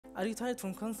Are you tired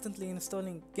from constantly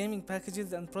installing gaming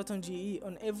packages and Proton-GE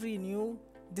on every new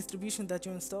distribution that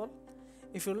you install?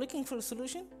 If you're looking for a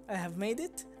solution, I have made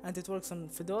it, and it works on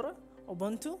Fedora,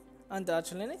 Ubuntu, and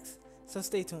Arch Linux, so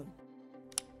stay tuned.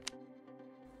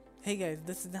 Hey guys,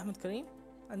 this is Ahmed Karim,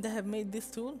 and I have made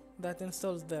this tool that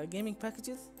installs the gaming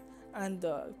packages and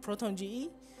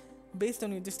Proton-GE based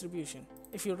on your distribution.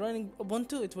 If you're running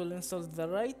Ubuntu, it will install the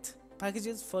right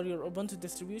packages for your Ubuntu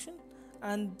distribution,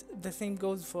 and the same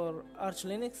goes for Arch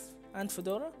Linux and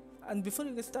Fedora. And before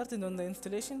you get started on the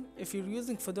installation, if you're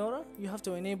using Fedora, you have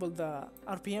to enable the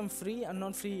RPM free and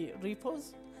non-free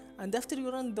repos, and after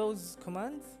you run those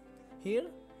commands here,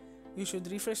 you should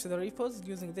refresh the repos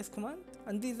using this command,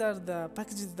 and these are the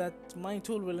packages that my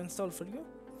tool will install for you: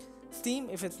 Steam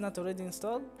if it's not already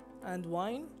installed, and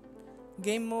Wine,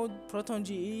 Gamemode,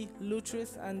 Proton-GE,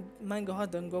 Lutris, and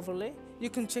MangoHud and goverlay.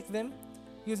 You can check them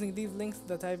using these links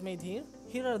that I've made here.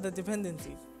 Here are the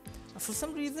dependencies. For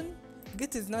some reason,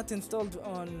 Git is not installed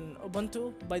on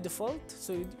Ubuntu by default,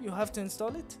 so you have to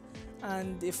install it.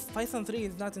 And if Python 3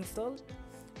 is not installed,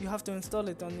 you have to install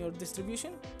it on your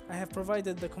distribution. I have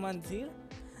provided the commands here,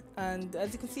 and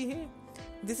as you can see here,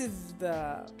 this is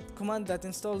the command that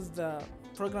installs the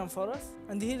program for us.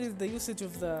 And here is the usage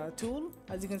of the tool.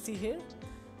 As you can see here,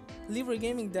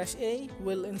 LibreGaming-A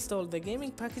will install the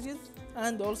gaming packages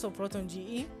and also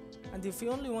Proton-GE. And if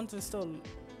you only want to install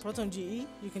Proton-GE,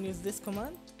 you can use this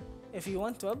command. If you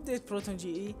want to update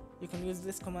Proton-GE, you can use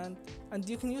this command, and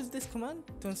you can use this command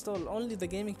to install only the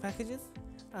gaming packages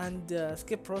and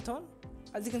skip Proton.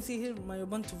 As you can see here, my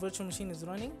Ubuntu virtual machine is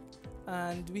running,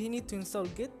 and we need to install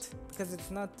Git because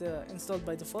it's not installed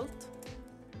by default.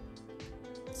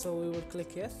 So we will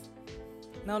click yes.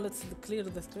 Now let's clear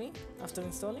the screen after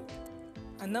installing.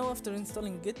 And now after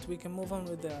installing Git, we can move on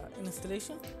with the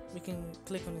installation. We can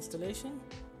click on installation,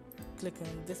 click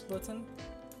on this button,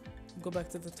 go back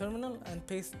to the terminal and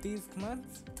paste these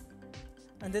commands.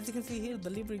 And as you can see here, the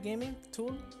LibreGaming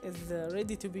tool is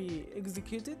ready to be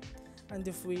executed. And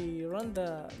if we run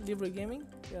the LibreGaming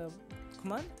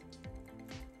command,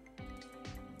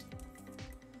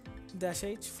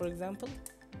 -h for example,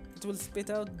 it will spit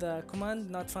out the command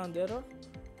not found error.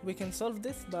 We can solve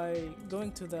this by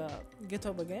going to the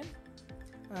GitHub again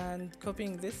and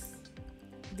copying these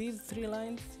 3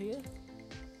 lines here,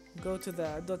 go to the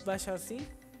 .bashrc.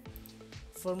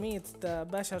 For me it's the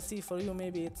bashrc, for you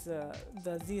maybe it's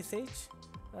the zsh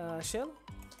shell,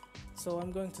 so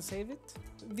I'm going to save it.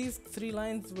 These 3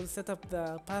 lines will set up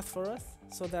the path for us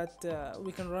so that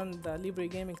we can run the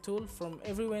LibreGaming tool from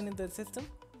everywhere in the system.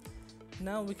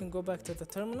 Now we can go back to the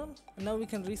terminal, and now we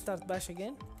can restart bash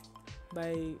again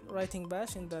by writing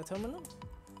bash in the terminal.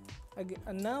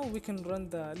 And now we can run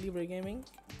the LibreGaming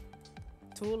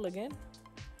tool again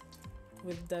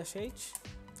with -h.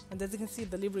 And as you can see,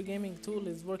 the LibreGaming tool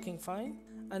is working fine,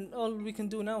 and all we can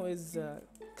do now is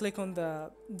click on the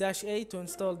 -a to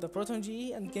install the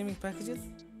Proton-GE and gaming packages.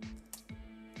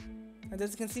 And as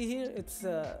you can see here, it's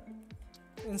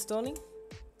installing.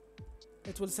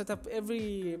 It will set up every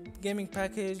gaming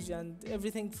package and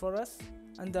everything for us.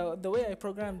 And the way I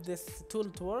programmed this tool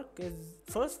to work is,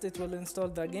 first it will install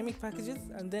the gaming packages,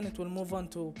 and then it will move on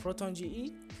to Proton-GE.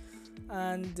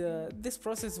 And this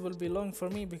process will be long for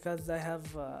me because I have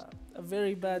a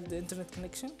very bad internet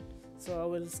connection, so I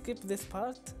will skip this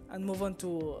part and move on to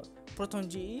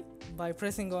Proton-GE by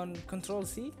pressing on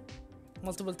Ctrl+C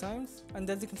multiple times. And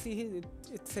as you can see here,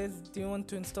 it says, do you want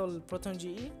to install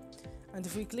Proton-GE? And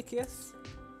if we click yes,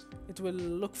 it will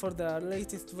look for the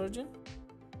latest version.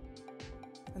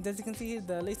 And as you can see here,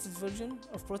 the latest version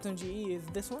of Proton-GE is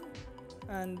this one,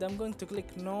 and I'm going to click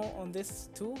no on this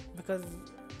too because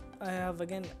I have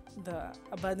again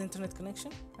a bad internet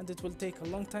connection and it will take a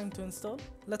long time to install.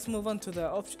 Let's move on to the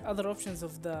other options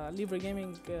of the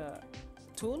LibreGaming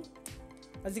tool.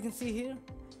 As you can see here,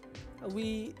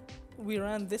 we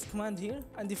ran this command here,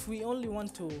 and if we only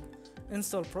want to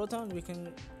install Proton, we can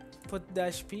put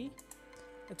 -p.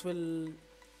 It will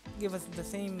give us the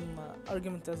same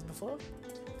argument as before.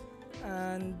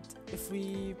 And if we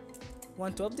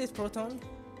want to update Proton,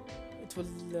 it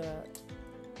will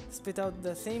spit out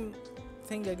the same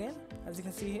thing again, as you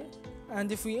can see here.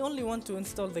 And if we only want to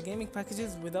install the gaming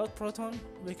packages without Proton,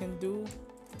 we can do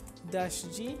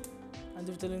 -g, and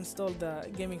it will install the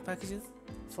gaming packages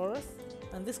for us.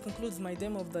 And this concludes my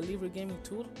demo of the LibreGaming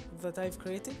tool that I've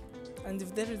created. And if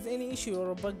there is any issue or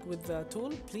a bug with the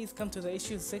tool, please come to the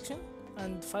issues section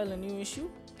and file a new issue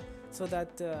so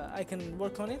that I can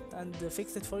work on it and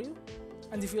fix it for you.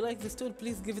 And if you like this tool,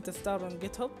 please give it a star on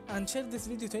GitHub and share this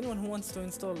video to anyone who wants to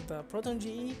install the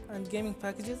Proton-GE and gaming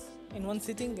packages in one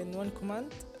sitting, in one command.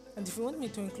 And if you want me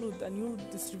to include a new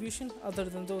distribution other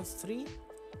than those 3,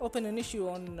 open an issue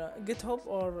on GitHub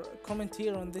or comment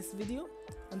here on this video,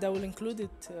 and I will include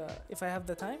it if I have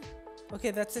the time.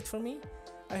 Okay, that's it for me.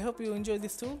 I hope you enjoy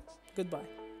this tool.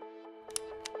 Goodbye.